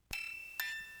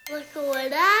Look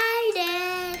what I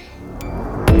did.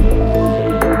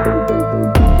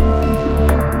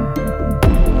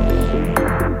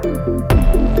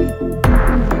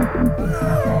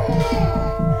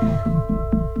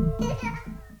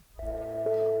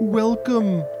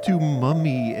 Welcome to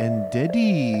Mummy and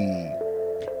Daddy.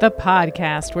 The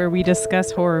podcast where we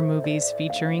discuss horror movies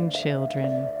featuring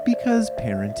children. Because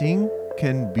parenting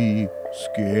can be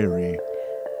scary.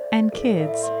 And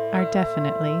kids are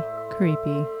definitely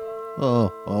creepy.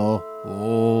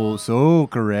 Oh, so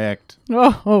correct.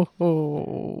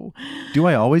 Oh. Do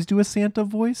I always do a Santa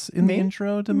voice in the Maybe-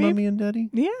 intro to maybe- Mummy and Daddy?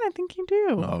 Yeah, I think you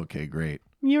do. Okay, great.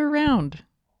 You're around.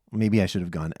 Maybe I should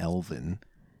have gone Elven.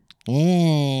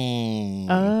 Would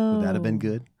that have been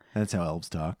good? That's how elves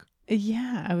talk.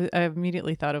 Yeah, I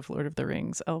immediately thought of Lord of the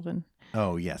Rings, Elven.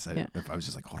 Oh, yes. Yeah. If I was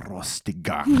just like,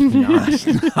 Rostiga.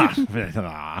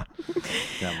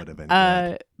 That would have been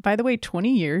good. By the way,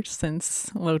 20 years since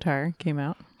Lothar came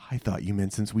out. I thought you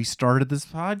meant since we started this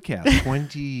podcast.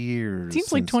 20 years.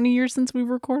 Seems like 20 years since we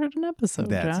recorded an episode,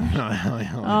 That's Josh.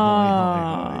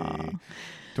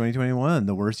 2021,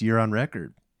 the worst year on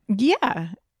record. Yeah.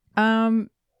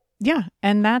 Yeah,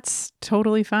 and that's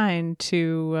totally fine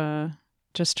to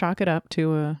just chalk it up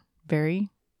to a very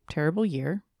terrible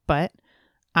year, but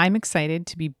I'm excited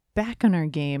to be back on our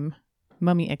game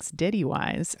Mummy X Daddy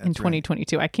wise in That's right.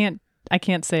 2022. I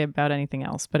can't say about anything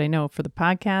else, but I know for the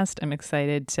podcast I'm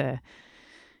excited to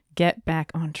get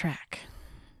back on track.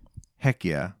 Heck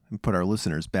yeah. And put our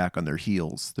listeners back on their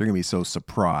heels. They're going to be so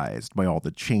surprised by all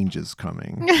the changes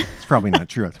coming. It's probably not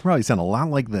true. It's probably sound a lot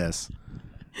like this.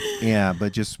 Yeah,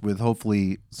 but just with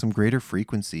hopefully some greater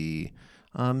frequency.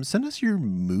 Send us your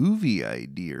movie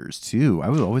ideas too. I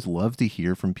would always love to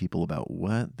hear from people about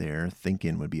what they're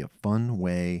thinking would be a fun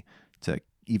way to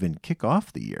even kick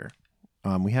off the year.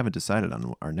 We haven't decided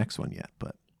on our next one yet,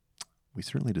 but we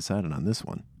certainly decided on this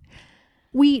one.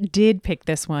 We did pick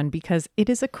this one because it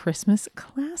is a Christmas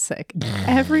classic.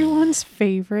 Everyone's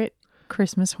favorite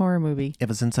Christmas horror movie.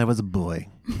 Ever since I was a boy,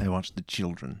 I watched The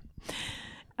Children.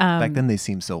 Back then they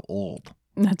seemed so old.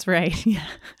 That's right. Yeah.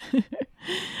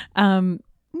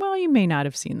 Well, you may not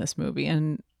have seen this movie,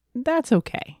 and that's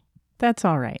okay. That's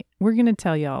all right. We're going to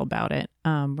tell you all about it.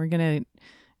 We're going to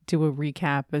do a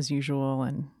recap as usual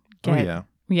and yeah.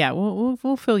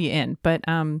 We'll fill you in. But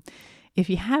if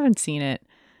you haven't seen it,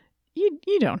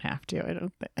 you don't have to. I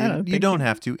don't think You don't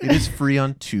have to. It is free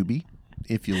on Tubi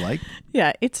if you like.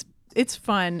 Yeah, it's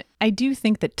fun. I do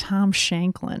think that Tom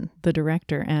Shanklin, the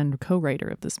director and co-writer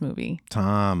of this movie,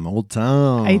 Old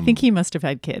Tom. I think he must have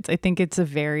had kids. I think it's a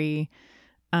very,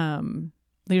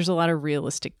 there's a lot of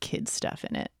realistic kid stuff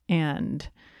in it. And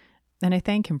I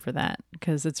thank him for that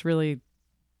because it's really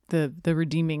the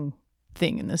redeeming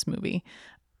thing in this movie.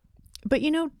 But,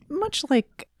 much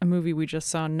like a movie we just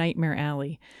saw, Nightmare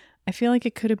Alley, I feel like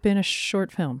it could have been a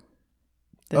short film.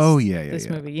 This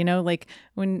movie, like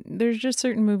when there's just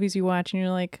certain movies you watch and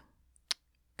you're like,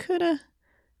 could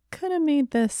have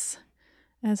made this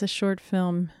as a short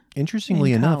film.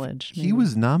 Interestingly in enough, college, he maybe.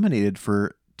 was nominated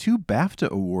for 2 BAFTA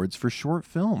awards for short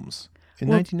films in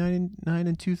 1999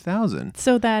 and 2000.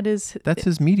 So that's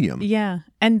his medium. Yeah.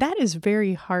 And that is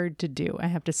very hard to do, I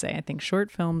have to say. I think short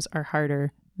films are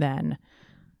harder than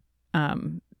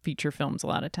feature films a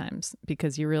lot of times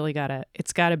because you really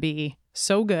it's gotta be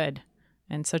so good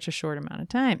in such a short amount of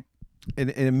time. And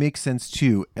it makes sense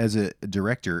too as a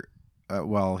director,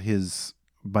 while his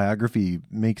biography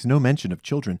makes no mention of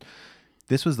children.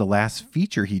 This was the last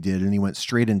feature he did, and he went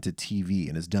straight into TV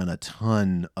and has done a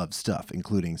ton of stuff,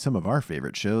 including some of our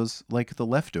favorite shows like The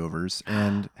Leftovers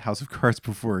and House of Cards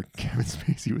before Kevin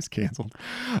Spacey was canceled.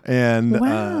 And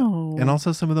Wow. and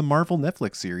also some of the Marvel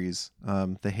Netflix series.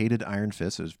 The Hated Iron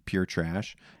Fist is pure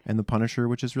trash, and The Punisher,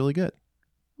 which is really good.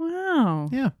 Wow.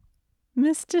 Yeah.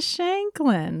 Mr.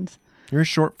 Shanklin. You're a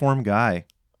short form guy.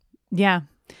 Yeah.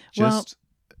 Just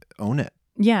own it.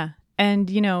 Yeah. And,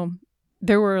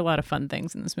 there were a lot of fun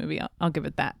things in this movie. I'll give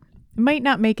it that. It might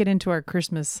not make it into our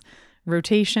Christmas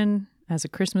rotation as a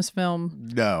Christmas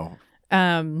film. No.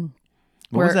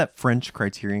 What was that French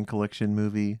Criterion Collection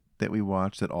movie that we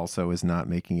watched that also is not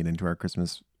making it into our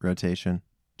Christmas rotation?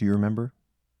 Do you remember?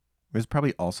 It was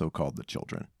probably also called The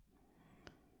Children.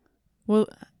 Well,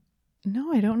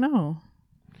 no, I don't know.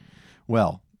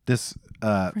 Well, this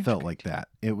felt Criterion. like that.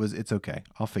 It's okay.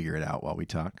 I'll figure it out while we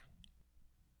talk.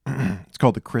 It's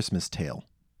called The Christmas Tale.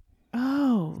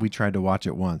 Oh. We tried to watch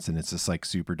it once and it's just like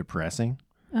super depressing.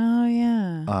 Oh,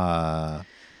 yeah.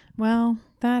 Well,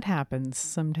 that happens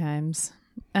sometimes.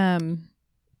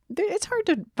 It's hard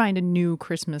to find a new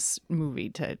Christmas movie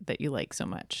that you like so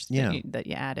much. Yeah. That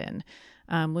you add in.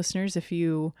 Listeners, if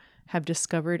you have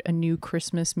discovered a new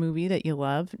Christmas movie that you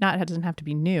love, it doesn't have to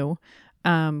be new,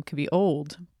 could be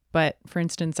old. But for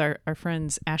instance, our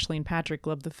friends Ashley and Patrick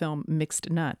love the film Mixed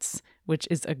Nuts, which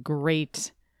is a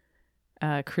great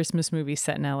Christmas movie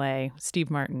set in LA. Steve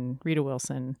Martin, Rita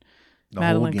Wilson,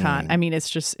 Madeline Kahn. I mean,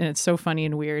 it's so funny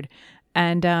and weird.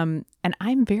 And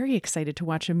I'm very excited to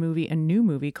watch a new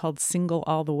movie called Single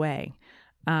All the Way.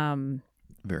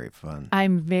 Very fun.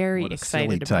 I'm very What a excited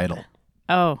silly about title. it.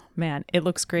 Oh man, it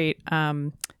looks great.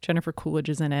 Jennifer Coolidge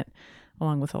is in it,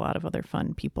 along with a lot of other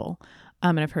fun people.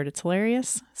 And I've heard it's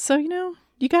hilarious. So you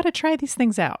got to try these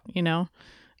things out. You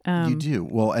do.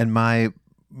 Well, and my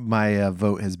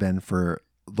vote has been for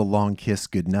The Long Kiss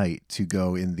Goodnight to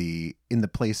go in the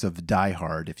place of Die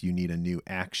Hard if you need a new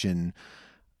action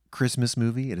Christmas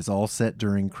movie. It is all set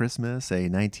during Christmas, a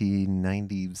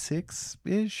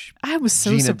 1996-ish I was so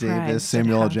Gina surprised. Davis,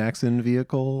 Samuel L. Jackson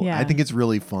vehicle. Yeah. I think it's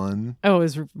really fun. Oh, it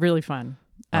was really fun.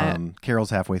 Carol's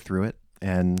halfway through it,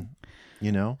 and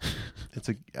I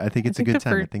think it's a good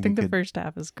time. I think the first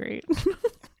half is great.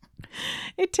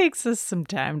 It takes us some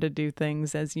time to do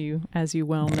things, as you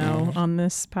well know, on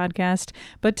this podcast.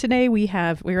 But today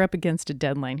we're up against a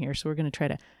deadline here, so we're going to try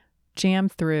to jam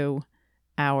through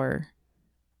our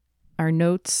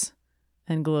notes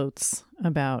and gloats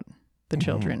about the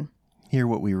children. Hear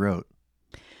what we wrote,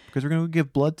 because we're going to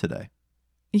give blood today.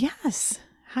 Yes,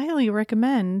 highly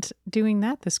recommend doing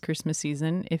that this Christmas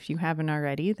season if you haven't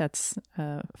already. That's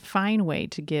a fine way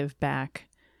to give back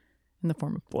in the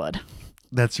form of blood.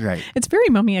 That's right. It's very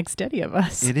Mummy X Daddy of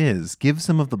us. It is. Give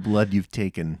some of the blood you've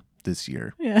taken this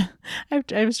year. Yeah.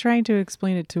 I was trying to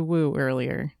explain it to Woo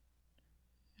earlier.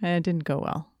 It didn't go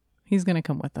well. He's going to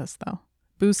come with us, though.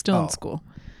 Boo's still in school.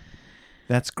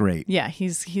 That's great. Yeah,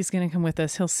 he's going to come with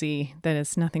us. He'll see that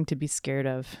it's nothing to be scared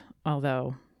of.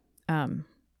 Although, I'm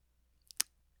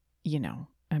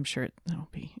sure it'll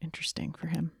be interesting for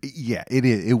him. Yeah, it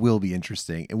is. It will be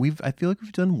interesting. And I feel like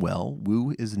we've done well.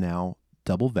 Woo is now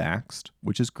double vaxxed,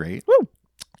 which is great. Woo!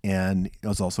 And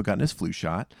has also gotten his flu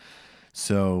shot.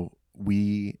 So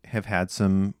we have had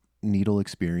some needle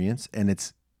experience, and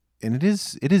it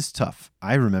is tough.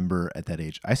 I remember at that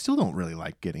age, I still don't really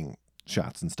like getting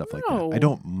shots and stuff like that. I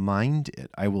don't mind it.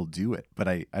 I will do it, but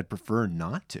I'd prefer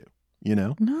not to,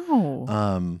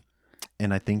 No.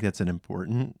 And I think that's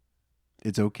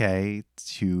it's okay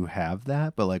to have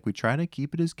that, but we try to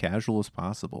keep it as casual as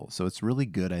possible. So it's really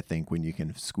good, I think, when you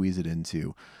can squeeze it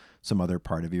into some other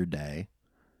part of your day.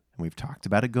 And we've talked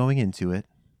about it going into it.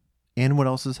 And what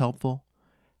else is helpful?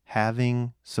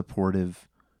 Having supportive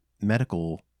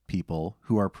medical people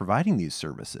who are providing these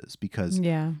services, because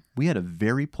we had a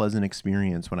very pleasant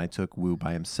experience when I took Woo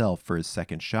by himself for his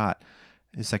second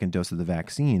dose of the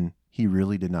vaccine. He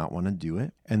really did not want to do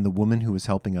it. And the woman who was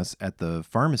helping us at the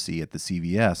pharmacy at the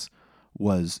CVS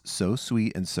was so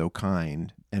sweet and so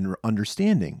kind and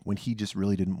understanding when he just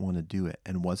really didn't want to do it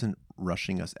and wasn't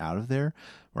rushing us out of there.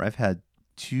 Where I've had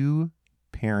 2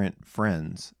 parent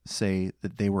friends say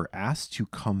that they were asked to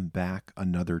come back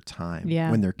another time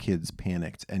when their kids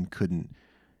panicked and couldn't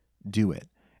do it.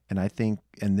 And I think,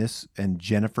 and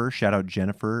Jennifer, shout out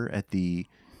Jennifer at the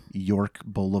York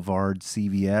Boulevard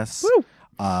CVS. Woo!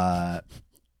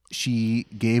 She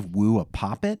gave Woo a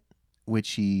Poppet,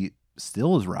 which he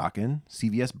still is rocking.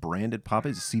 CVS branded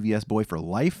Poppet. He's a CVS boy for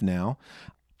life now.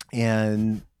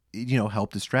 And,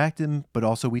 helped distract him. But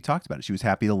also we talked about it. She was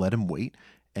happy to let him wait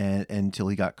until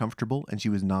he got comfortable. And she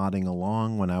was nodding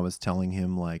along when I was telling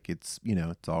him, it's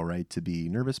all right to be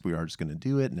nervous. We are just going to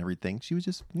do it and everything. She was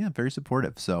just, very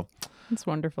supportive. So it's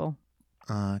wonderful.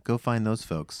 Go find those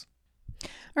folks.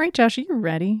 All right, Josh, are you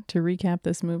ready to recap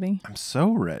this movie? I'm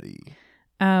so ready.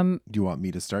 Do you want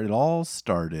me to start? It all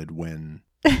started when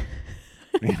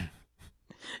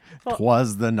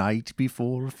 'twas the night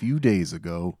before a few days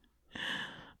ago.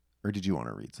 Or did you want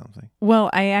to read something?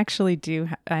 Well, I actually do.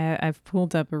 I've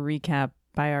pulled up a recap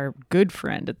by our good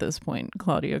friend at this point,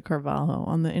 Claudio Carvalho,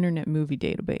 on the Internet Movie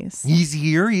Database. He's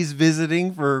here? He's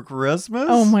visiting for Christmas?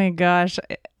 Oh my gosh.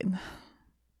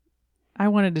 I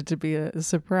wanted it to be a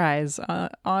surprise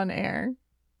on air.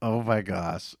 Oh my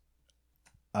gosh.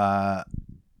 I'm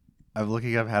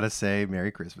looking up how to say Merry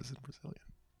Christmas in Brazilian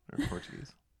or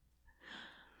Portuguese.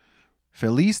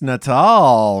 Feliz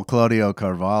Natal, Claudio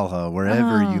Carvalho,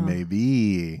 wherever you may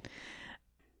be.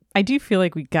 I do feel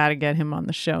like we got to get him on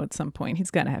the show at some point. He's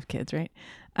got to have kids, right?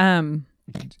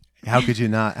 How could you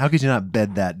not? How could you not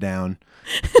bed that down?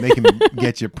 Make him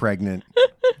get you pregnant.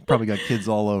 Probably got kids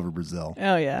all over Brazil.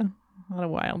 Oh yeah, a lot of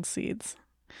wild seeds.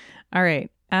 All right.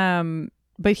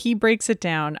 but he breaks it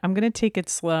down. I'm going to take it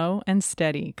slow and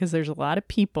steady because there's a lot of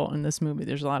people in this movie.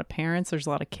 There's a lot of parents. There's a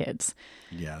lot of kids.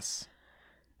 Yes.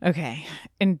 Okay.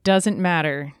 And it doesn't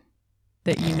matter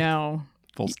that you know.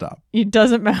 Full stop. It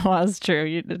doesn't matter. Well, it's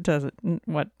true. It doesn't.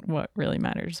 What really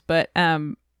matters. But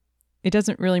it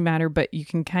doesn't really matter, but you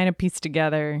can kind of piece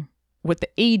together what the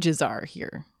ages are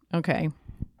here. Okay.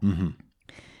 Mm-hmm.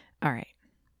 All right.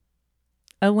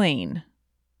 Elaine,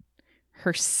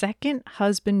 her second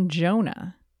husband,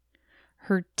 Jonah,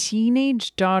 her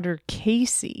teenage daughter,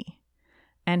 Casey,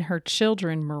 and her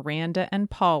children, Miranda and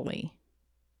Polly.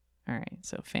 All right.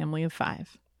 So family of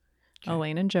 5. Okay.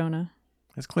 Elaine and Jonah.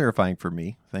 That's clarifying for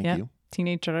me. Thank you.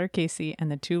 Teenage daughter, Casey,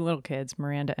 and the 2 little kids,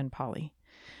 Miranda and Polly,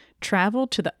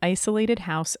 traveled to the isolated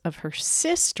house of her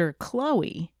sister,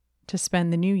 Chloe, to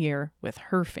spend the new year with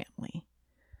her family.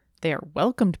 They are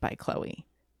welcomed by Chloe,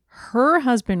 her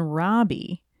husband,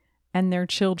 Robbie, and their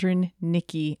children,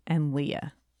 Nikki and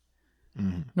Leah.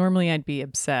 Mm-hmm. Normally, I'd be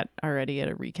upset already at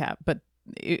a recap, but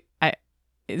this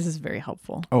is very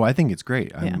helpful. Oh, I think it's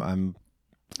great. Yeah. I'm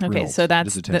Okay, thrilled. so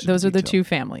This attention those to are the detail. 2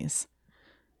 families.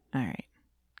 All right.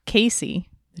 Casey,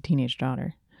 the teenage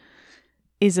daughter,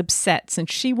 is upset since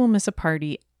she will miss a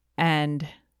party and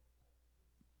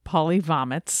Polly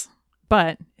vomits,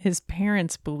 but his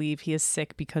parents believe he is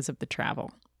sick because of the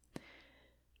travel.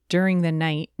 During the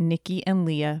night, Nikki and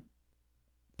Leah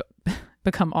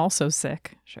become also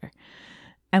sick, sure,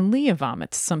 and Leah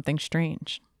vomits something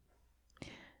strange.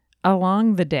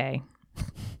 Along the day,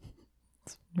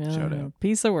 Shout out.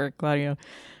 piece of work, Claudio.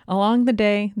 Along the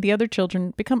day, the other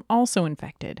children become also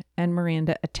infected, and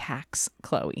Miranda attacks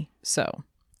Chloe. So,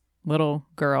 little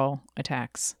girl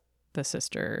attacks the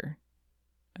sister,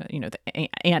 the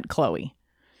Aunt Chloe.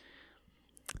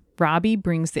 Robbie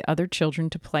brings the other children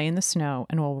to play in the snow,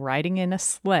 and while riding in a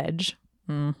sled,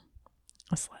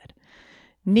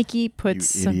 Nikki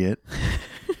puts You idiot.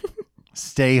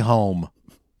 Stay home.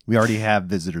 We already have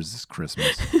visitors this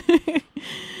Christmas.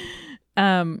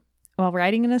 While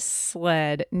riding in a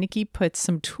sled, Nikki puts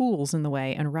some tools in the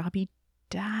way, and Robbie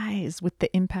dies with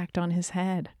the impact on his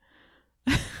head.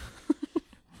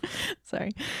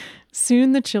 Sorry.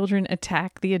 Soon the children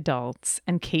attack the adults,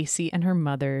 and Casey and her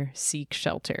mother seek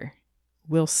shelter.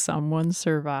 Will someone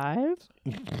survive?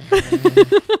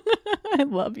 I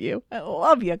love you. I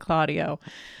love you, Claudio.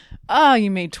 Oh,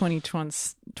 you made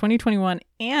 2021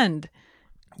 and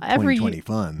every 2020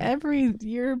 fun. every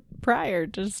year prior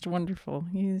just wonderful.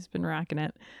 He's been rocking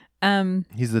it.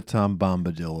 He's the Tom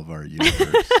Bombadil of our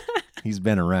universe. He's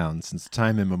been around since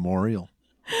time immemorial.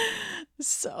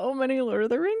 So many Lord of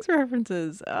the Rings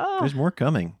references. Oh There's more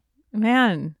coming.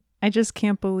 man, I just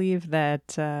can't believe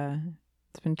that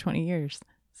it's been 20 years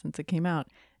since it came out.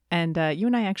 And you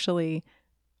and I actually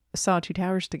saw Two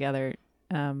Towers together.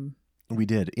 We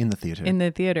did in the theater. In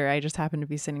the theater. I just happened to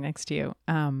be sitting next to you.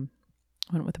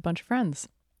 Went with a bunch of friends.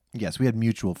 Yes, we had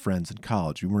mutual friends in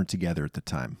college. We weren't together at the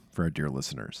time, for our dear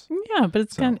listeners. Yeah, but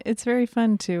it's So- it's very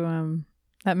fun to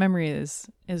that memory is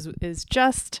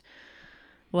just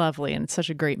lovely, and it's such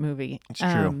a great movie. It's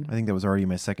true. I think that was already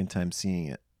my second time seeing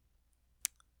it.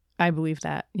 I believe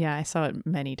that. Yeah, I saw it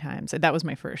many times. That was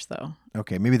my first though.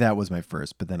 Okay, maybe that was my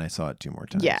first, but then I saw it 2 more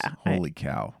times. Yeah, Holy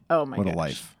cow. Oh my What gosh. a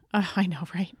life. I know,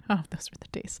 right? Oh, those were the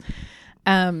days.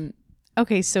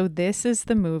 Okay, so this is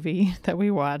the movie that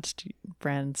we watched,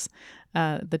 friends,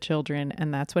 the children,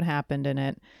 and that's what happened in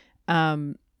it.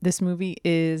 This movie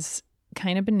is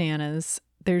kind of bananas.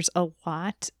 There's a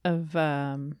lot of,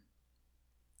 bad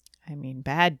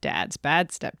dads, bad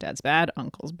stepdads, bad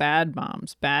uncles, bad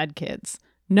moms, bad kids.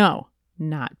 No,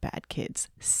 not bad kids,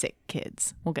 sick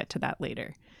kids. We'll get to that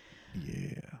later.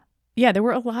 Yeah. Yeah, there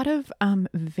were a lot of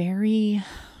very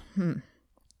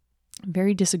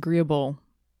disagreeable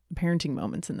parenting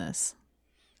moments in this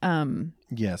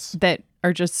Yes. that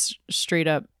are just straight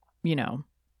up,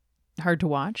 hard to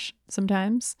watch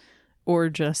sometimes, or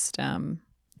just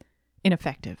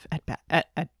ineffective at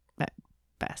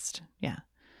best. Yeah.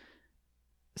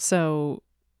 So,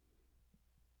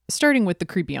 starting with the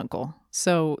creepy uncle.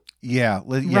 So Yeah.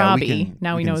 Robbie,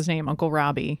 now we know his name, Uncle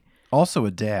Robbie. Also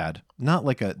a dad.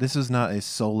 This is not a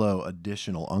solo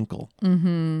additional uncle.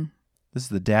 Mm-hmm. This is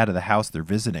the dad of the house they're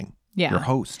visiting. Yeah. Your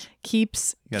host.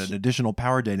 Keeps You got an additional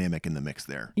power dynamic in the mix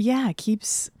there. Yeah,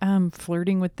 keeps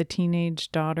flirting with the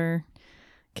teenage daughter,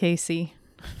 Casey.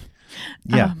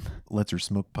 Yeah. Lets her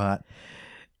smoke pot.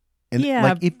 And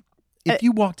Yeah. if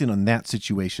you walked in on that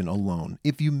situation alone,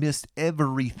 if you missed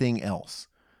everything else,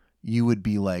 you would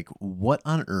be like, what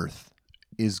on earth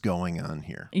is going on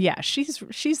here? Yeah, she's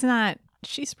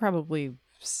probably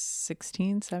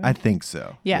 16, 17. I think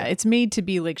so. Yeah, it's made to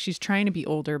be like she's trying to be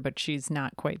older, but she's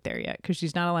not quite there yet because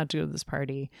she's not allowed to go to this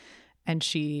party. And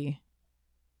she,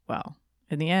 well,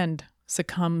 in the end,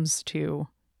 succumbs to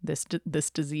this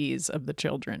disease of the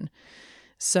children.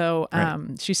 So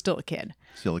she's still a kid.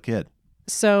 Still a kid.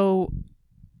 So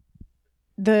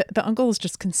the uncle is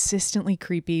just consistently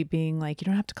creepy, being like, you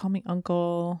don't have to call me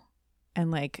uncle, and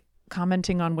like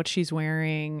commenting on what she's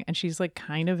wearing. And she's like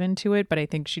kind of into it, but I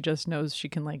think she just knows she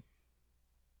can like,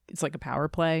 it's like a power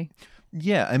play.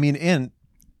 Yeah, I mean, and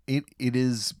it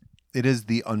is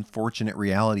the unfortunate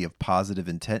reality of positive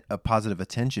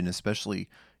attention, especially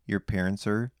your parents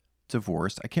are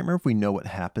divorced. I can't remember if we know what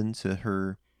happened to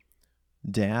her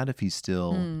dad, if he's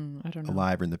still I don't know.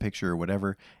 alive or in the picture or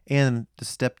whatever. And the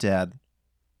stepdad,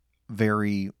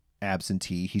 very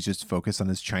absentee. He's just focused on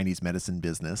his Chinese medicine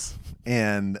business.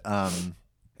 And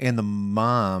the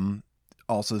mom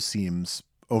also seems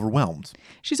overwhelmed.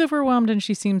 She's overwhelmed and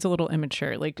she seems a little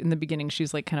immature. Like in the beginning,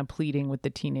 she's like kind of pleading with the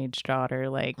teenage daughter,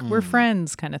 like we're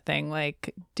friends kind of thing.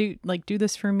 Like do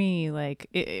this for me. Like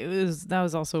that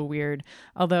was also weird.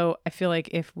 Although I feel like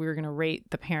if we were going to rate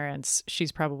the parents,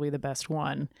 she's probably the best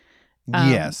one.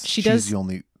 Yes. She's the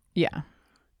only. Yeah.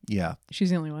 Yeah. She's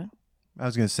the only one. I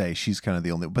was going to say she's kind of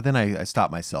the only, but then I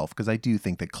stopped myself because I do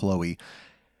think that Chloe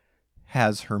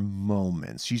has her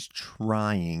moments. She's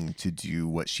trying to do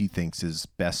what she thinks is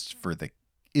best for the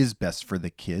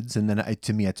kids, and then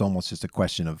to me, it's almost just a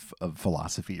question of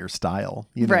philosophy or style.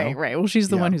 You know? Right. Well, she's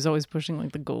the one who's always pushing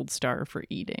like the gold star for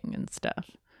eating and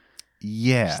stuff.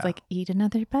 Yeah, she's like, eat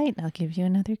another bite, and I'll give you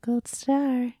another gold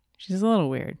star. She's a little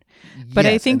weird, but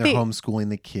yes, I think they're homeschooling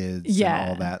the kids, and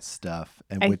all that stuff,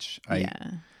 and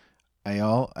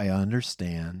I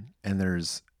understand, and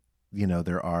there's,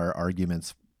 there are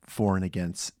arguments for and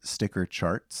against sticker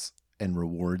charts and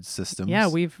reward systems. Yeah,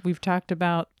 we've talked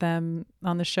about them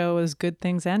on the show as good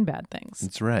things and bad things.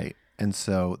 That's right. And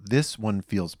so this one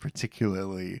feels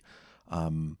particularly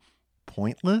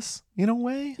pointless in a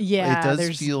way. Yeah, it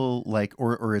does feel like,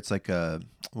 or it's like a,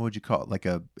 what would you call it? Like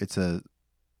it's a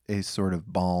sort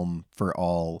of balm for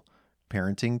all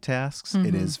parenting tasks. Mm-hmm.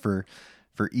 It is for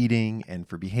eating and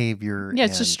for behavior. Yeah,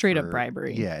 it's just straight up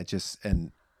bribery. Yeah, it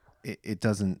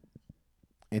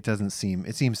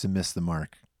seems to miss the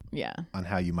mark. Yeah. On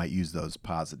how you might use those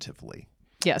positively.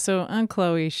 Yeah. So on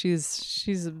Chloe,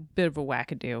 she's a bit of a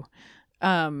wackadoo.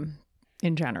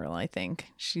 In general, I think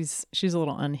she's a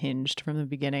little unhinged from the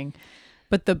beginning,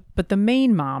 but the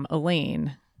main mom,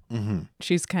 Elaine,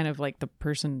 she's kind of like the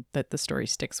person that the story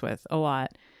sticks with a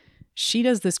lot. She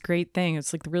does this great thing.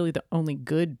 It's like really the only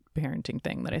good parenting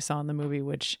thing that I saw in the movie,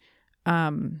 which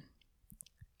one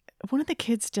of the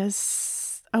kids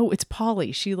does. Oh, it's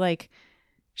Polly.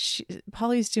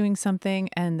 Polly's doing something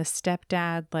and the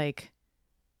stepdad like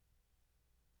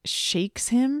shakes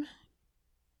him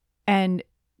and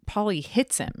Polly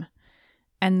hits him,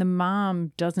 and the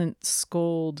mom doesn't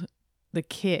scold the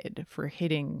kid for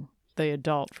hitting the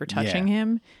adult for touching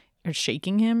him or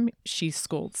shaking him. She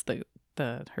scolds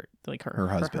her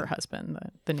husband,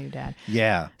 the new dad.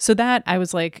 Yeah. So that I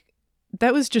was like,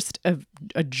 that was just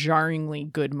a jarringly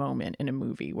good moment in a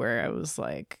movie where I was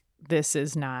like, this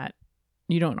is not,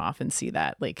 you don't often see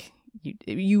that. Like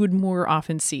you would more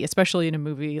often see, especially in a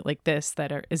movie like this,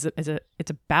 that it's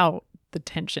about the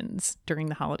tensions during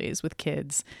the holidays with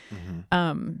kids.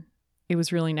 Mm-hmm. It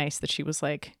was really nice that she was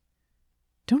like,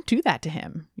 don't do that to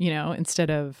him, instead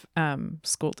of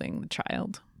scolding the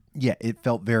child. Yeah, it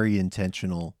felt very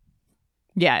intentional.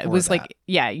 Yeah, it was like,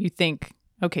 you think,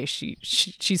 okay,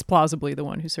 she's plausibly the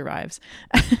one who survives.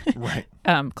 Right.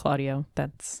 Claudio,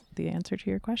 that's the answer to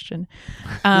your question.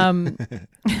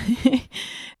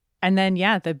 And then,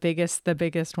 the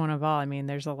biggest one of all, I mean,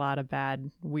 there's a lot of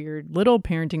bad, weird little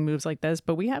parenting moves like this,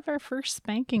 but we have our first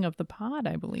spanking of the pod,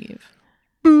 I believe.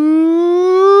 Boo!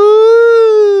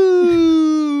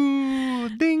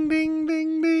 Ding, ding,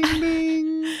 ding, ding,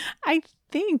 ding. I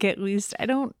think, at least,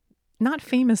 not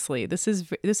famously. This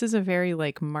is a very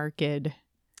like marked.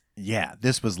 Yeah,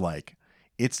 this was like,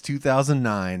 it's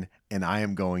 2009 and I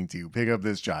am going to pick up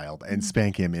this child and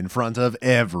spank him in front of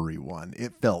everyone.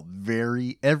 It felt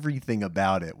everything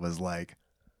about it was like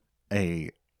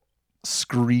a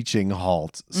screeching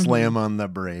halt, slam on the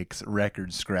brakes,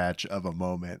 record scratch of a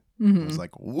moment. It was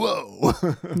like, whoa.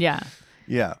 Yeah.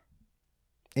 Yeah.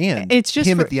 And it's just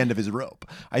him at the end of his rope.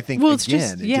 I think, it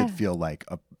did feel like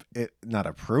not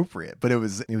appropriate, but it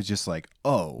was just like,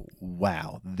 oh,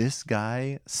 wow, this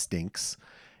guy stinks.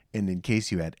 And in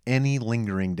case you had any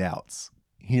lingering doubts,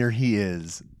 here he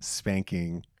is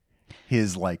spanking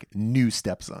his like new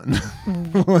stepson.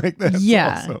 Like that's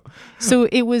Yeah. also- So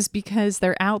it was because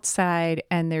they're outside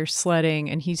and they're sledding,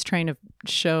 and he's trying to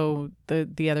show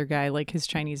the other guy like his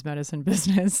Chinese medicine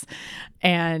business,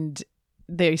 and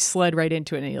they sled right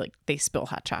into it, and they spill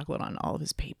hot chocolate on all of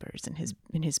his papers and his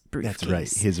briefcase. That's right.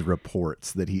 His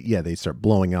reports that they start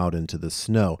blowing out into the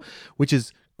snow, which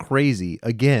is crazy.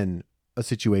 Again, a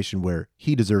situation where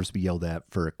he deserves to be yelled at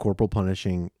for corporal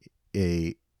punishing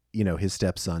his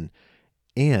stepson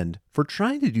and for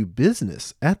trying to do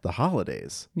business at the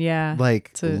holidays. Yeah.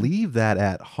 Like leave that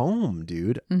at home,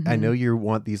 dude. I know you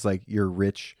want these like your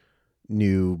rich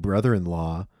new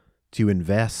brother-in-law to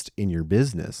invest in your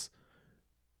business.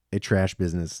 A trash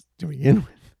business to begin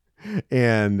with.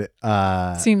 And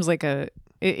seems like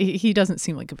he doesn't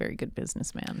seem like a very good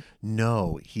businessman.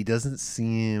 No, he doesn't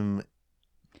seem.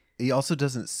 He also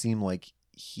doesn't seem like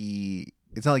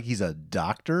it's not like he's a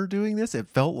doctor doing this. It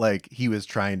felt like he was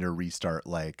trying to restart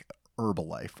like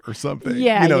Herbalife or something.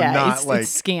 Yeah, not it's, like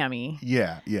it's scammy.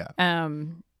 Yeah.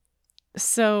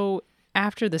 So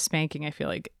after the spanking, I feel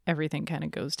like everything kind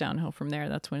of goes downhill from there.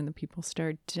 That's when the people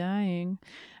start dying.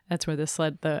 That's where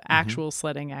the actual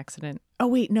sledding accident. Oh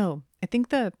wait, no. I think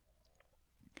the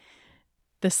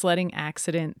sledding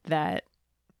accident that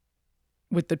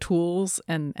with the tools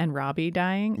and Robbie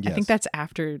dying. Yes. I think that's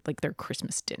after like their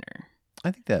Christmas dinner.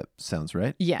 I think that sounds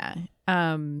right. Yeah.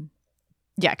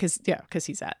 Because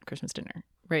he's at Christmas dinner,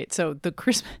 right? So the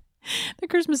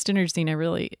Christmas dinner scene I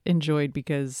really enjoyed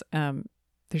because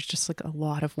there's just like a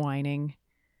lot of whining.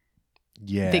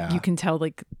 Yeah. That you can tell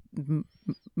like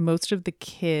most of the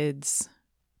kids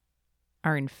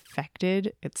are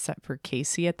infected except for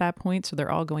Casey at that point, so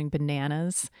they're all going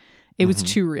bananas. It was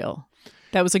too real.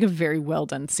 That was like a very well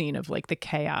done scene of like the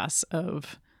chaos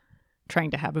of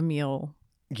trying to have a meal.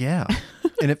 Yeah.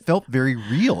 And it felt very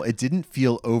real. It didn't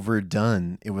feel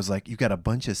overdone. It was like you got a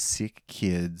bunch of sick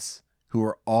kids who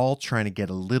are all trying to get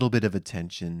a little bit of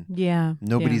attention. Yeah.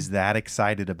 Nobody's that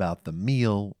excited about the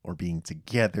meal or being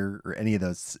together or any of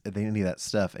that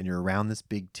stuff. And you're around this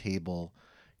big table.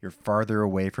 You're farther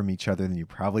away from each other than you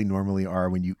probably normally are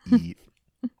when you eat.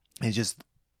 And just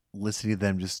listening to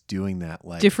them just doing that,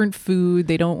 like different food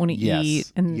they don't want to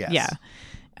eat. And yes.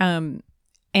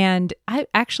 And I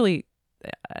actually,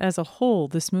 as a whole,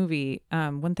 this movie,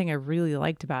 one thing I really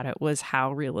liked about it was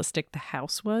how realistic the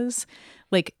house was.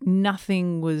 Like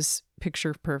nothing was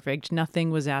picture perfect.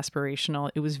 Nothing was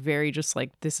aspirational. It was very just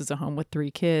like, this is a home with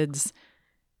 3 kids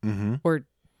or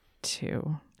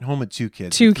 2. Home with 2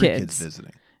 kids. 2 with 3 kids. kids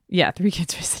visiting. Yeah, 3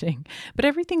 kids visiting. But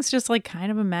everything's just like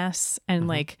kind of a mess and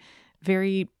like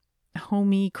very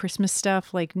homey Christmas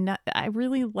stuff. Like I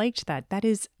really liked that. That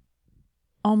is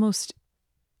almost,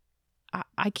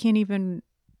 I can't even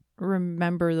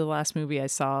remember the last movie I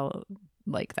saw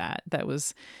like that. That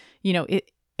was, it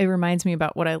reminds me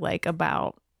about what I like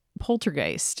about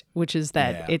Poltergeist, which is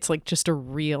that it's like just a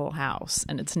real house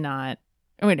and it's not,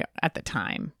 at the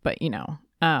time, but yeah,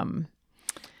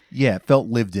 it felt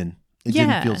lived in. It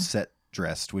didn't feel set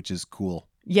dressed, which is cool.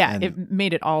 Yeah, it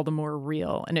made it all the more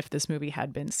real. And if this movie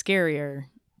had been scarier,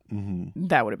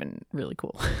 that would have been really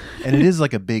cool. And it is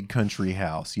like a big country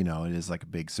house, it is like a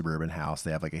big suburban house.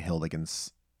 They have like a hill they can,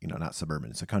 not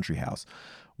suburban, it's a country house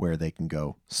where they can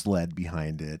go sled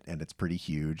behind it. And it's pretty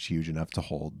huge enough to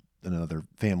hold another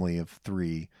family of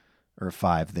 3 or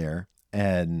 5 there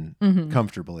and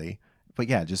comfortably. But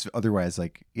yeah, just otherwise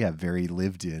like, very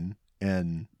lived in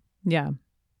and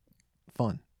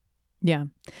fun. Yeah.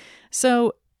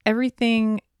 So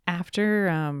everything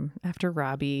after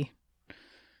Robbie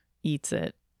eats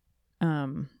it.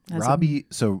 Robbie,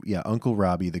 Uncle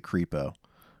Robbie the creepo,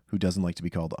 who doesn't like to be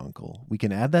called uncle. We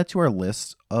can add that to our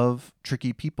list of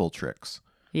tricky people tricks.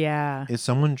 Yeah. Is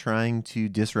someone trying to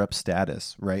disrupt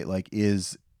status, right? Like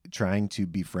is trying to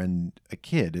befriend a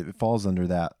kid. It falls under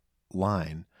that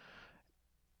line.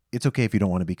 It's okay if you don't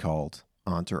want to be called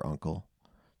aunt or uncle.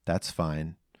 That's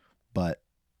fine. But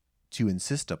to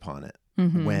insist upon it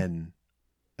when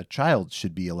a child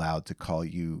should be allowed to call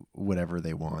you whatever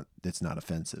they want that's not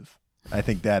offensive. I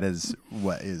think that is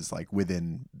what is like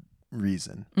within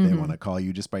reason. They want to call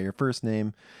you just by your first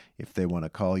name. If they want to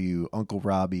call you Uncle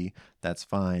Robbie, that's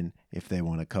fine. If they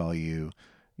want to call you,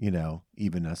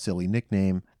 even a silly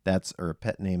nickname, or a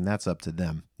pet name, that's up to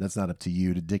them. That's not up to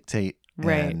you to dictate.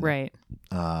 Right, and, right.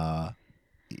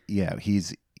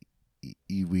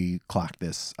 We clocked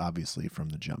this obviously from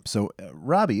the jump. So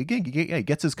Robbie again, he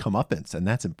gets his comeuppance, and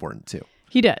that's important too.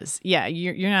 He does. Yeah,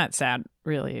 you're not sad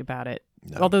really about it.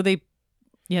 No. Although they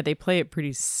Yeah, they play it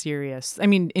pretty serious. I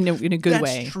mean, in a good That's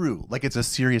way. true. Like it's a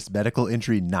serious medical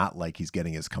injury, not like he's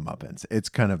getting his comeuppance. It's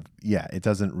kind of, it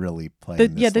doesn't really play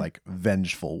in this like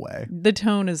vengeful way. The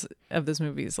tone of this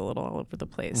movie is a little all over the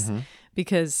place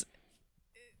because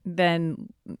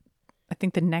then I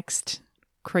think the next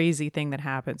crazy thing that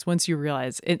happens once you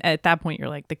realize at that point, you're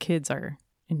like, the kids are,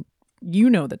 and you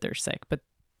know that they're sick, but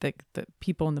the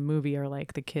people in the movie are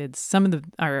like the kids. Some of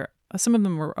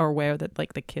them are aware that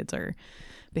like the kids are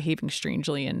behaving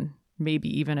strangely and maybe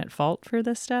even at fault for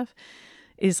this stuff.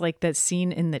 Is like that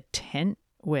scene in the tent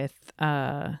with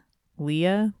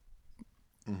Leah,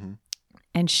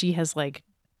 and she has like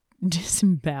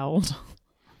disemboweled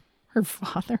her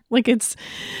father, like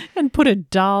and put a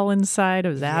doll inside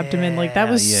of his abdomen. Like that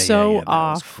was so that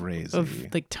off was crazy.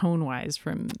 of like tone wise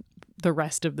from the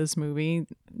rest of this movie.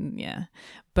 Yeah,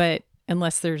 but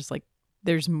unless there's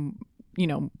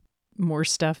more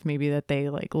stuff maybe that they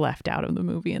like left out of the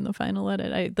movie in the final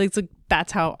edit. It's like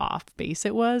that's how off base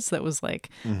it was. That was like,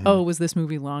 oh, was this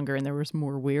movie longer? And there was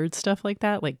more weird stuff like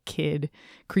that, like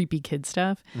creepy kid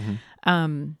stuff.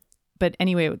 But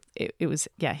anyway, it was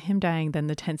him dying, then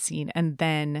the tent scene, and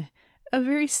then a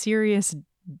very serious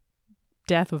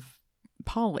death of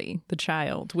Polly, the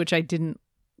child, which I didn't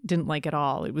like at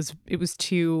all. It was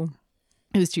too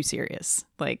serious.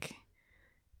 Like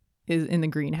in the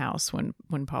greenhouse when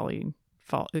Polly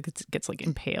gets like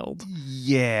impaled.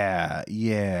 Yeah,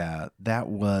 that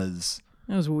was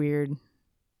weird.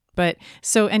 But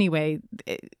so anyway,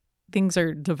 things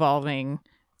are devolving.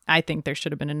 I think there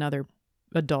should have been another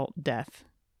adult death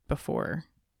before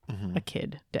a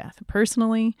kid death,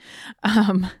 personally.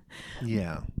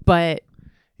 But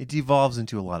it devolves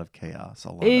into a lot of chaos.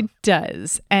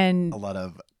 Does, and a lot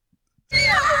of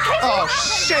oh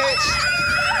shit!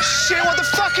 Shit! What the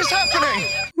fuck is happening?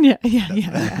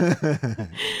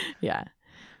 Yeah.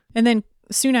 And then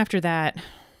soon after that,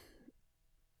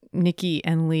 Nikki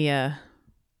and Leah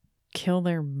kill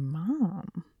their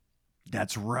mom.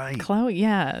 That's right. Chloe,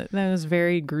 yeah, that was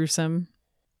very gruesome.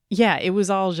 Yeah, it was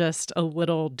all just a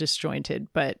little disjointed,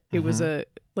 but it was a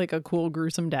cool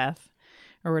gruesome death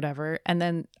or whatever. And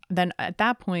then at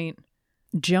that point,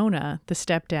 Jonah, the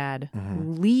stepdad,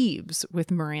 leaves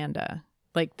with Miranda.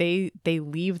 Like they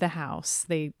leave the house.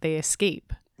 They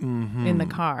escape in the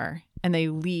car, and they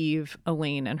leave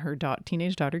Elaine and her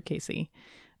teenage daughter Casey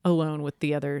alone with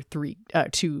the other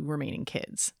two remaining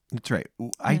kids. That's right.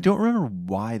 I don't remember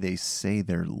why they say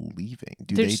they're leaving.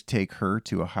 Do they take her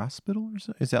to a hospital or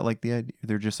something? Is that like the idea?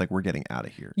 They're just like, we're getting out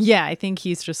of here. Yeah, I think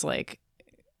he's just like,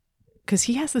 because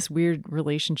he has this weird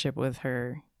relationship with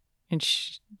her, and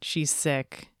she's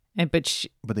sick.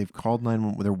 But they've called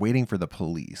 911. They're waiting for the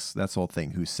police. That's the whole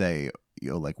thing. Who say,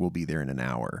 like, we'll be there in an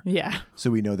hour. Yeah.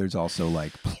 So we know there's also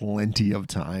like plenty of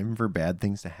time for bad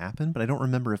things to happen. But I don't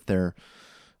remember if they're.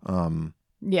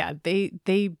 Yeah,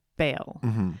 they bail.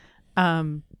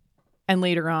 And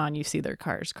later on, you see their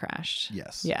cars crashed.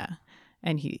 Yes. Yeah,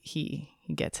 and he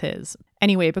gets his.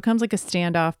 Anyway, it becomes like a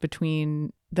standoff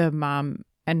between the mom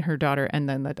and her daughter, and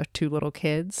then the two little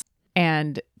kids.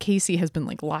 And Casey has been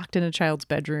like locked in a child's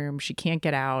bedroom. She can't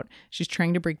get out. She's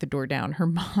trying to break the door down. Her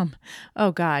mom,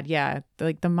 oh God, yeah.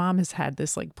 Like the mom has had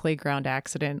this like playground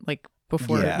accident like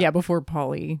before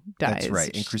Polly dies. That's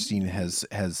right. And Christine has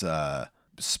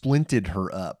splinted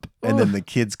her up, and then the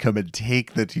kids come and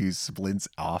take the two splints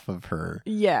off of her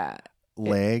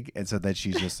leg, and so that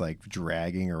she's just like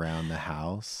dragging around the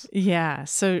house. Yeah.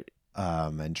 So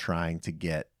and trying to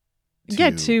get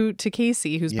to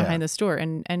Casey, who's behind the store.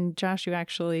 And Josh, you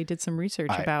actually did some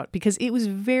research about, because it was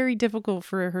very difficult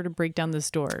for her to break down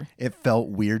this door. It felt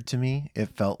weird to me.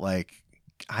 It felt like,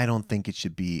 I don't think it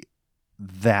should be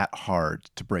that hard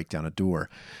to break down a door.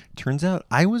 Turns out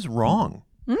I was wrong.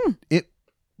 It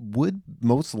would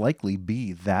most likely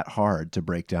be that hard to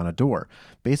break down a door.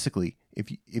 Basically,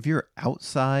 if you're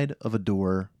outside of a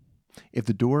door, if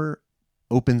the door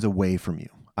opens away from you,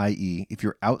 i.e., if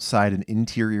you're outside an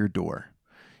interior door,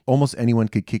 almost anyone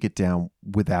could kick it down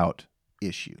without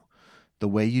issue. The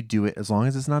way you do it, as long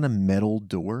as it's not a metal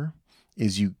door,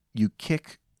 is you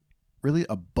kick really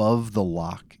above the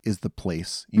lock is the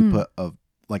place. You put a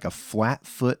flat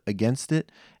foot against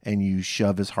it, and you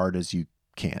shove as hard as you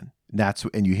can.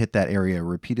 And you hit that area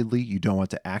repeatedly. You don't want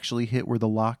to actually hit where the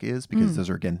lock is, because those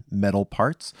are, again, metal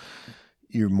parts.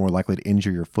 You're more likely to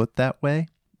injure your foot that way.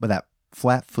 But that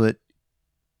flat foot,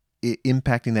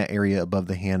 impacting that area above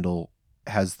the handle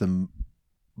has the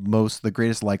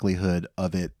greatest likelihood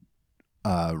of it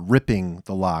ripping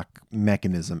the lock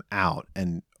mechanism out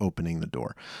and opening the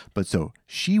door. But so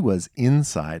she was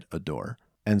inside a door,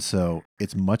 and so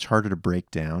it's much harder to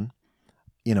break down.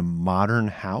 in a modern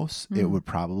house, it would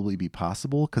probably be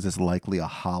possible because it's likely a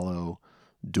hollow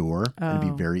door and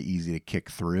it'd be very easy to kick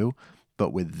through.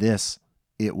 But with this,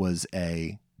 it was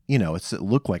it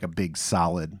looked like a big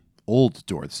solid old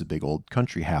door. This is a big old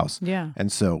country house. Yeah.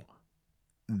 And so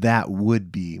that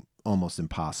would be almost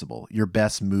impossible. Your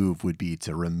best move would be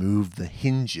to remove the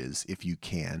hinges if you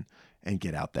can and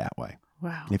get out that way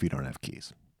Wow. if you don't have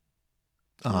keys.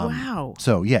 Wow.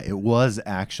 So yeah, it was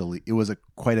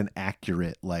quite an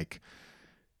accurate,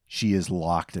 she is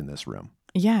locked in this room.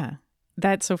 Yeah.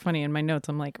 That's so funny. In my notes,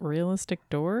 I'm like, realistic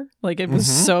door? Like, it was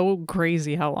so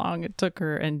crazy how long it took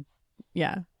her. And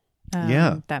yeah.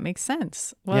 That makes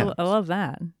sense. Well, Yeah. I love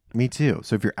that. Me too.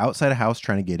 So if you're outside a house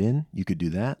trying to get in, you could do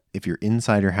that. If you're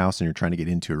inside your house and you're trying to get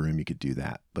into a room, you could do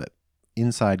that. But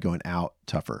inside going out,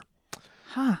 tougher.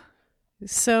 Huh.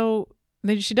 So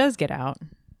then she does get out.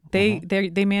 They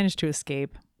manage to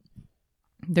escape.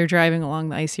 They're driving along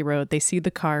the icy road. They see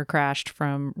the car crashed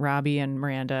from Robbie and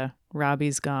Miranda.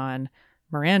 Robbie's gone.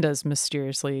 Miranda's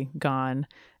mysteriously gone.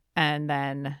 And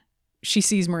then she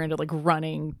sees Miranda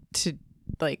running to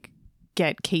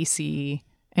get Casey,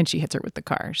 and she hits her with the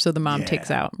car. So the mom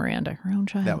takes out Miranda, her own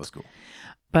child. That was cool.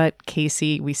 But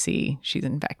Casey, we see she's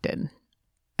infected.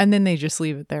 And then they just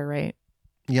leave it there, right?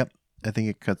 Yep. I think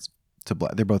it cuts to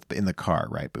black. They're both in the car,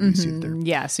 right? But we see that they're...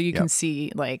 Yeah, so you can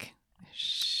see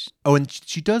Oh, and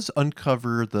she does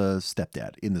uncover the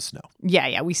stepdad in the snow.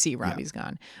 Yeah, we see Robbie's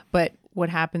gone. But what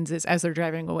happens is, as they're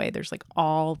driving away, there's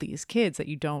all these kids that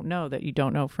you don't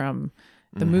know from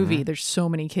the movie. There's so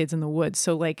many kids in the woods.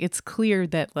 So it's clear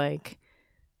that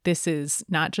this is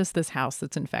not just this house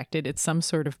that's infected. It's some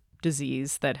sort of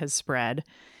disease that has spread.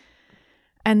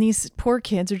 And these poor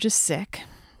kids are just sick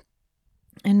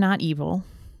and not evil.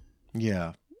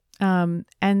 Yeah.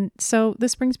 And so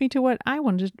this brings me to what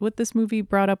this movie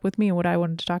brought up with me and what I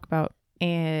wanted to talk about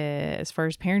as far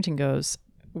as parenting goes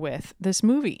with this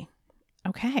movie.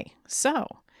 Okay. So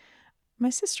my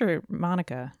sister,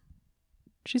 Monica,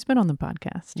 she's been on the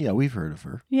podcast. Yeah, we've heard of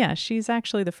her. Yeah, she's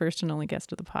actually the first and only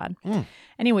guest of the pod.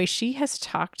 Anyway, she has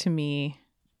talked to me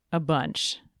a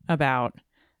bunch about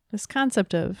this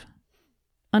concept of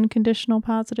unconditional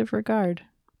positive regard.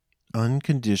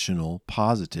 Unconditional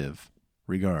positive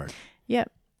regard. Yep.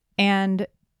 And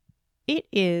it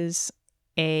is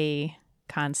a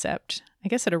concept. I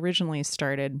guess it originally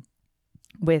started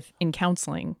in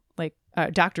counseling,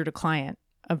 doctor to client,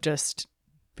 of just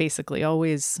basically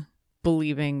always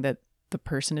believing that the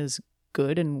person is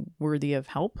good and worthy of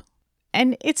help.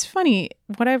 And it's funny,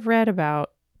 what I've read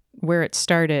about where it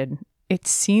started, it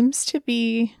seems to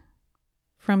be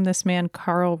from this man,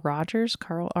 Carl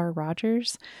R.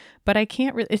 Rogers, but I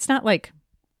can't really, it's not like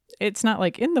in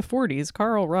the 40s,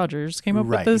 Carl Rogers came up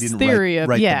with this theory of,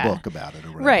 write the book about it or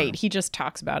whatever. Right. He just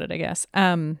talks about it, I guess.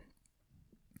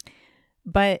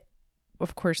 But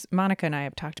of course, Monica and I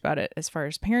have talked about it as far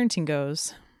as parenting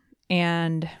goes.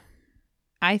 And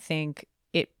I think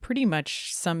it pretty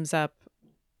much sums up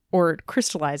or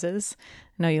crystallizes.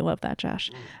 I know you love that,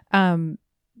 Josh.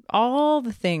 All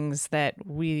the things that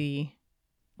we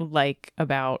like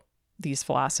about these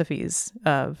philosophies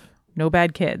of No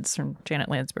Bad Kids from Janet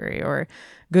Lansbury, or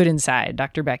Good Inside,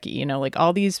 Dr. Becky,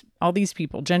 all these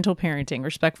people, gentle parenting,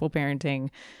 respectful parenting,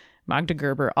 Magda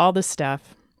Gerber, all this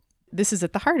stuff. This is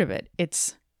at the heart of it.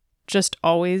 It's just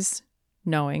always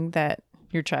knowing that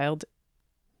your child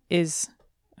is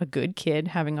a good kid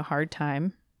having a hard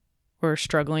time or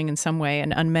struggling in some way,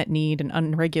 an unmet need, an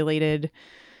unregulated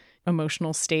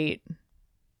emotional state,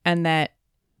 and that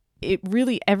it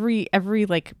really every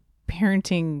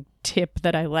parenting tip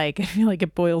that I feel like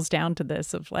it boils down to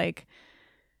this of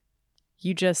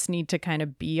you just need to kind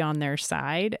of be on their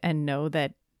side and know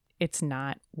that it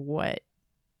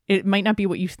might not be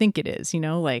what you think it is,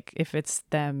 if it's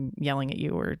them yelling at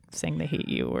you or saying they hate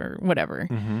you or whatever,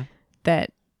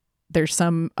 that there's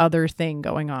some other thing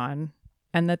going on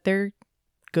and that they're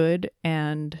good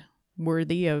and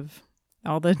worthy of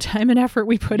all the time and effort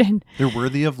we put in. They're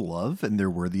worthy of love and they're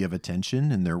worthy of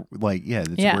attention and they're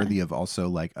worthy of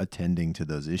also attending to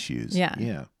those issues.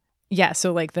 Yeah.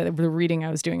 So the reading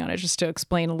I was doing on it, just to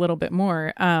explain a little bit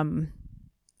more.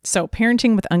 So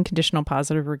parenting with unconditional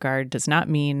positive regard does not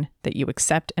mean that you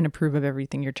accept and approve of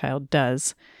everything your child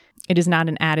does. It is not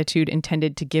an attitude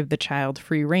intended to give the child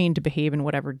free rein to behave in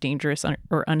whatever dangerous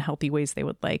or unhealthy ways they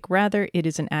would like. Rather, it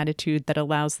is an attitude that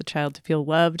allows the child to feel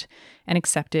loved and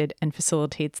accepted and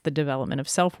facilitates the development of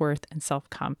self-worth and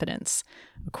self-confidence.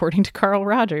 According to Carl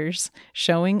Rogers,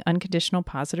 showing unconditional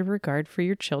positive regard for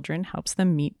your children helps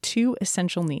them meet two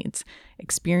essential needs: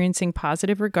 experiencing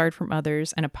positive regard from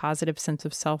others and a positive sense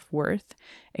of self-worth.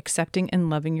 Accepting and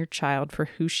loving your child for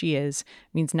who she is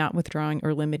means not withdrawing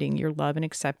or limiting your love and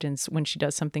acceptance when she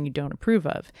does something you don't approve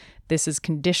of. This is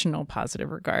conditional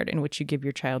positive regard, in which you give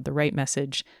your child the right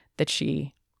message that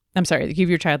give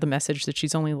your child the message that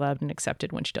she's only loved and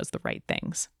accepted when she does the right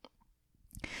things.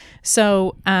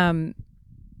 So,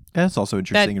 That's also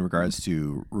interesting in regards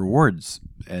to rewards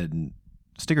and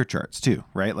sticker charts too,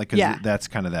 right? Like, 'cause that's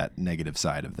kind of that negative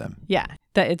side of them. yeah,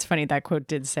 it's funny. That quote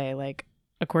did say, like,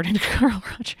 according to Carl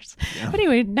Rogers. Yeah. But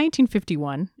anyway,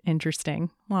 1951,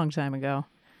 interesting, long time ago.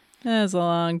 That was a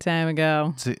long time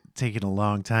ago. It's taking a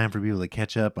long time for people to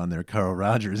catch up on their Carl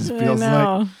Rogers, it I feels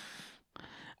know.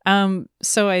 like.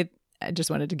 So I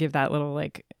just wanted to give that little,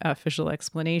 like, official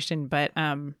explanation, but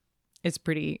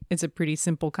it's a pretty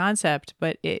simple concept,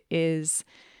 but it is,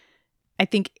 I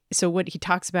think, so what he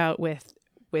talks about with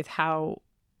how,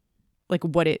 like,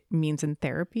 what it means in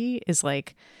therapy is,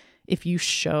 like, if you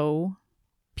show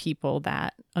people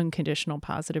that unconditional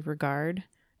positive regard,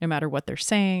 no matter what they're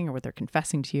saying or what they're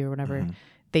confessing to you or whatever,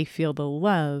 they feel the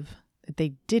love that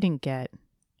they didn't get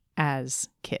as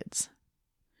kids.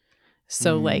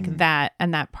 So like that,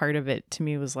 and that part of it to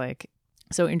me was, like,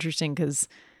 so interesting, because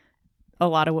a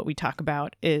lot of what we talk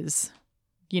about is,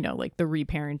 you know, like the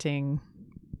reparenting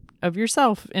of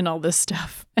yourself and all this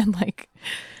stuff. And like,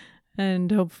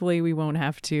 and hopefully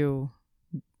our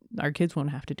kids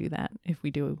won't have to do that if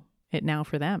we do it now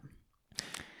for them.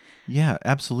 Yeah,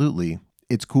 absolutely.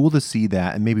 It's cool to see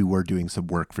that. And maybe we're doing some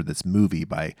work for this movie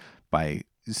by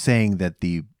saying that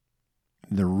the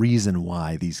reason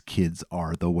why these kids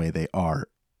are the way they are,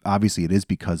 obviously it is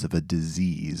because of a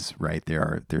disease, right?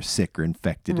 They're sick or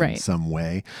infected in some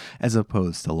way, as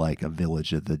opposed to like a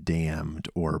Village of the Damned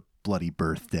or Bloody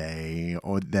Birthday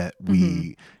or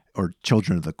or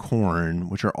Children of the Corn,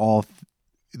 which are all,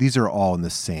 these are all in the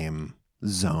same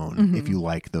zone. If you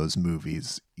like those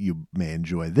movies, you may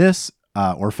enjoy this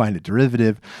or find it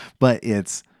derivative, but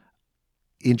it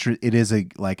is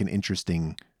an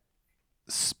interesting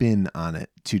spin on it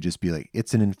to just be like,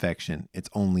 it's an infection, it's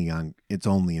only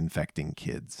infecting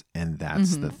kids, and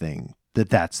that's the thing,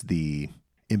 that's the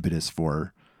impetus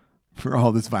for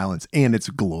all this violence, and it's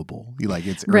global,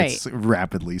 it's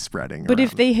rapidly spreading but around.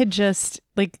 if they had just,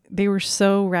 like, they were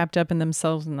so wrapped up in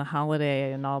themselves and the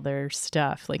holiday and all their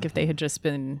stuff, like if they had just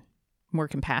been more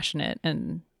compassionate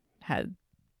and had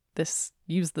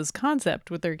used this concept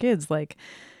with their kids, like,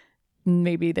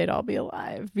 maybe they'd all be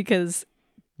alive. Because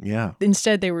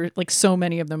instead they were, like, so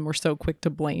many of them were so quick to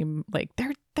blame, like,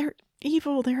 they're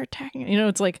evil, they're attacking,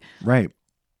 it's like, right.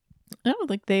 No,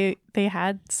 like they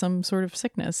had some sort of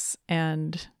sickness,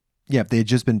 and if they had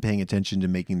just been paying attention to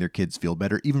making their kids feel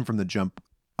better, even from the jump,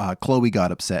 Chloe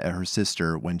got upset at her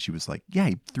sister when she was like,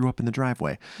 he threw up in the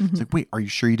driveway. It's like, wait, are you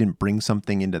sure you didn't bring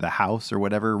something into the house or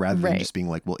whatever? Rather than just being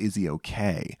like, well, is he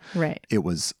okay? Right. It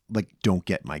was like, don't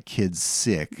get my kids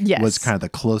sick. Yes. Was kind of the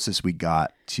closest we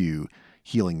got to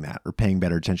healing that, or paying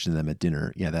better attention to them at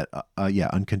dinner.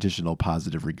 Unconditional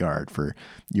positive regard for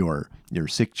your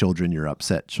sick children, your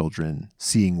upset children,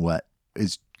 seeing what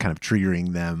is kind of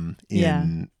triggering them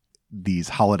in these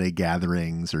holiday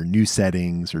gatherings or new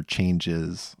settings or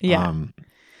changes.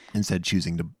 Instead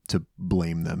choosing to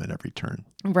blame them at every turn.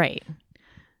 Right.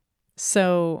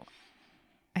 So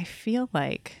I feel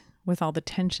like with all the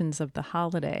tensions of the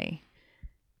holiday,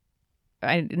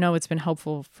 I know it's been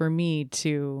helpful for me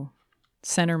to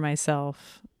center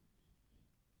myself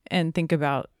and think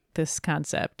about this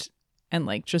concept and,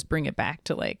 like, just bring it back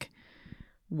to, like,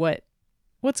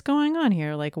 what's going on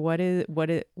here? Like, what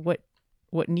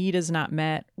need is not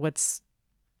met? What's,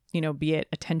 be it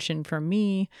attention from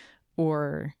me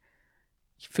or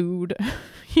food,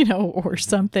 or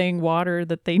something, water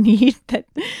that they need that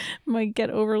might get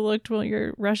overlooked while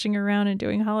you're rushing around and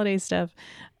doing holiday stuff.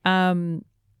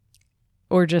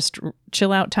 Or just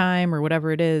chill out time or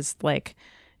whatever it is, like,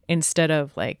 instead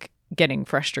of, like, getting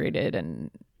frustrated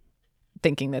and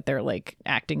thinking that they're, like,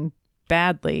 acting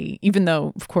badly, even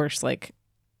though, of course, like,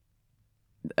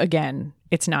 again,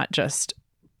 it's not just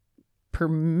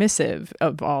permissive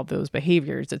of all those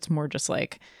behaviors. It's more just,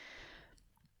 like,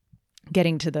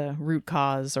 getting to the root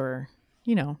cause, or,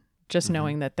 just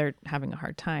knowing that they're having a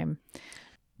hard time.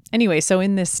 Anyway, so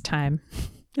in this time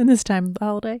of the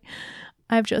holiday,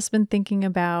 I've just been thinking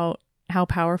about how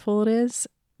powerful it is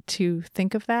to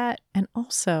think of that. And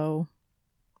also,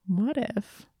 what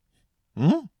if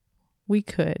we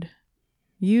could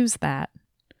use that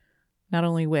not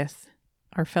only with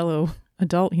our fellow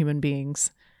adult human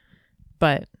beings,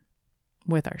 but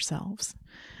with ourselves?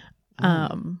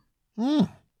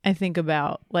 I think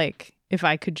about, like, if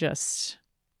I could just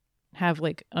have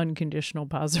like unconditional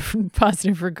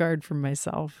positive regard for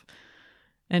myself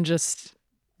and just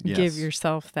give Yes.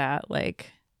 yourself that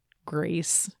like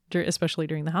grace, especially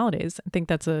during the holidays. I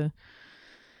think it's a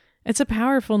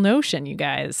powerful notion, you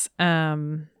guys.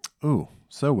 Ooh,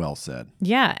 so well said.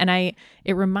 Yeah, and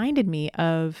it reminded me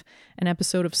of an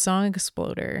episode of Song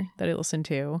Exploder that I listened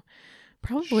to.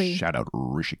 Probably Shout out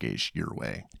Rishikesh your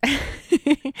way.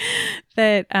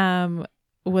 that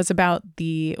was about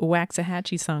the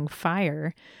Waxahachie song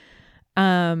Fire.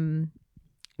 You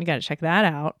got to check that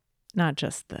out. Not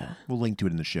just the We'll link to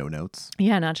it in the show notes.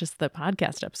 not just the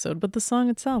podcast episode, but the song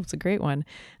itself. It's a great one.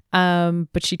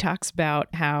 But she talks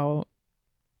about how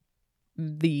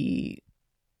that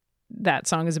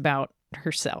song is about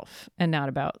herself and not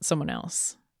about someone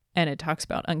else. And it talks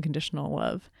about unconditional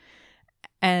love.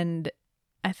 And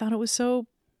I thought it was so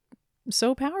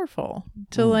powerful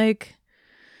to like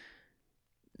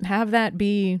have that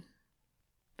be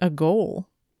a goal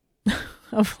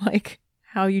of like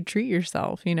how you treat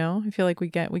yourself, you know? I feel like we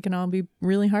can all be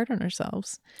really hard on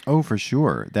ourselves. Oh, for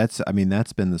sure. That's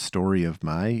been the story of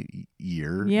my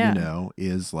year, Yeah. you know,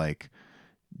 is like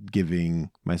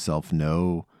giving myself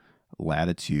no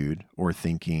latitude or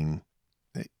thinking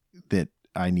that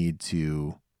I need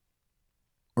to,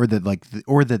 or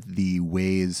that the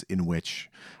ways in which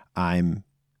I'm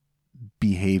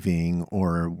behaving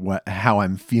or how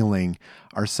I'm feeling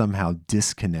are somehow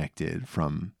disconnected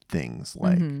from things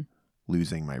like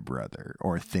losing my brother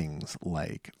or things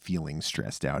like feeling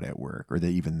stressed out at work, or that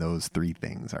even those three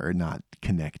things are not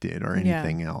connected or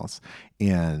anything else.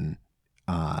 And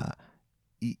to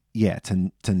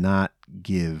not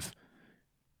give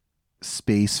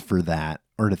space for that,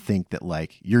 or to think that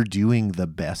like you're doing the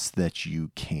best that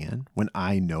you can, when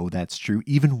I know that's true,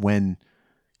 even when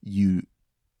you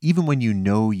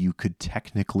know you could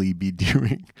technically be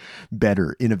doing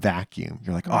better in a vacuum.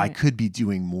 You're like, oh, I could be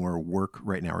doing more work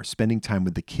right now or spending time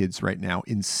with the kids right now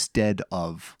instead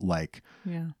of like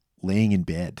laying in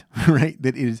bed, right?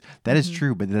 That is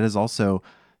true, but that is also,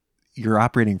 you're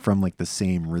operating from like the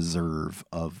same reserve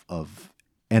of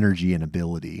energy and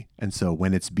ability. And so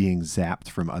when it's being zapped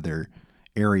from other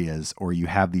areas, or you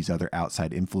have these other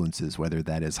outside influences, whether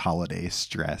that is holiday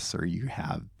stress, or you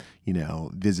have, you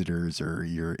know, visitors, or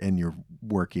you're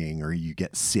working, or you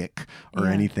get sick, or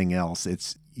anything else,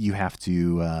 you have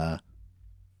to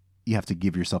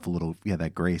give yourself a little,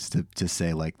 that grace to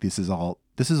say like, this is all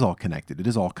connected. It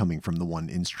is all coming from the one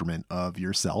instrument of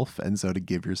yourself. And so to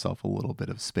give yourself a little bit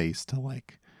of space to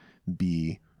like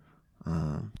be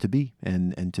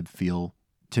and to feel,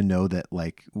 to know that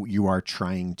like you are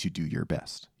trying to do your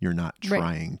best. You're not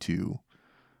trying to.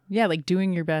 Yeah, like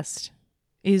doing your best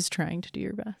is trying to do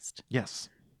your best. Yes,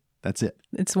 that's it.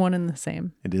 It's one and the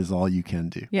same. It is all you can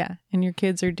do. Yeah, and your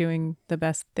kids are doing the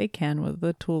best they can with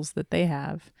the tools that they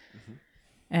have.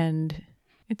 And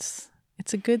it's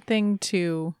a good thing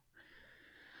to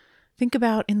think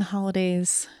about in the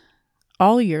holidays,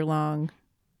 all year long,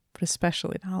 but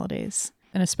especially the holidays,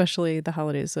 and especially the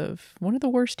holidays of one of the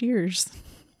worst years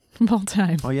of all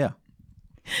time. Oh yeah,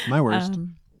 my worst.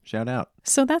 Shout out.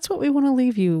 So that's what we want to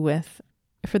leave you with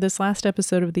for this last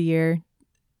episode of the year.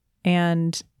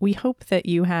 And we hope that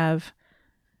you have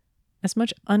as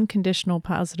much unconditional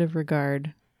positive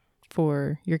regard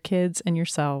for your kids and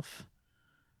yourself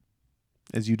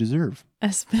as you deserve.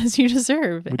 As you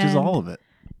deserve. Which is all of it.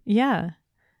 Yeah.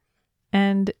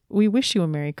 And we wish you a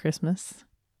Merry Christmas.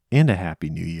 And a Happy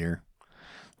New Year.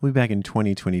 We'll be back in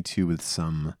 2022 with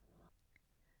some,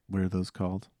 what are those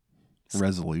called?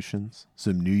 Resolutions.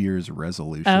 Some New Year's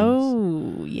resolutions.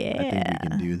 Oh, yeah. I think we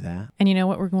can do that. And you know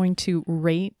what? We're going to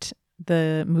rate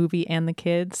the movie and the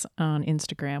kids on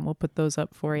Instagram. We'll put those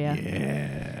up for you.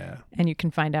 Yeah. And you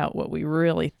can find out what we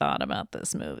really thought about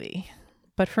this movie.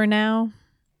 But for now,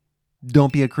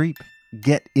 don't be a creep.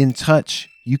 Get in touch.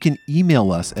 You can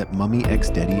email us at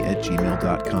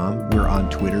mummyxdaddy@gmail.com. We're on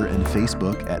Twitter and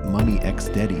Facebook at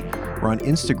mummyxdaddy. We're on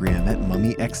Instagram at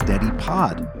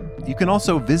mummyxdaddypod. You can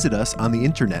also visit us on the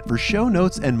internet for show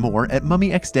notes and more at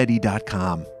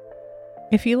mummyxdaddy.com.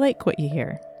 If you like what you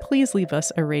hear, please leave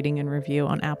us a rating and review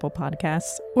on Apple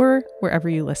Podcasts or wherever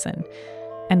you listen.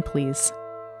 And please,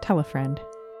 tell a friend.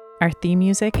 Our theme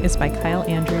music is by Kyle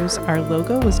Andrews. Our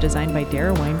logo was designed by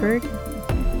Dara Weinberg.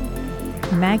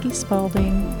 Maggie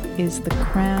Spalding is the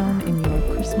crown in your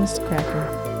Christmas cracker.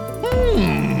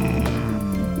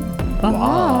 Wow.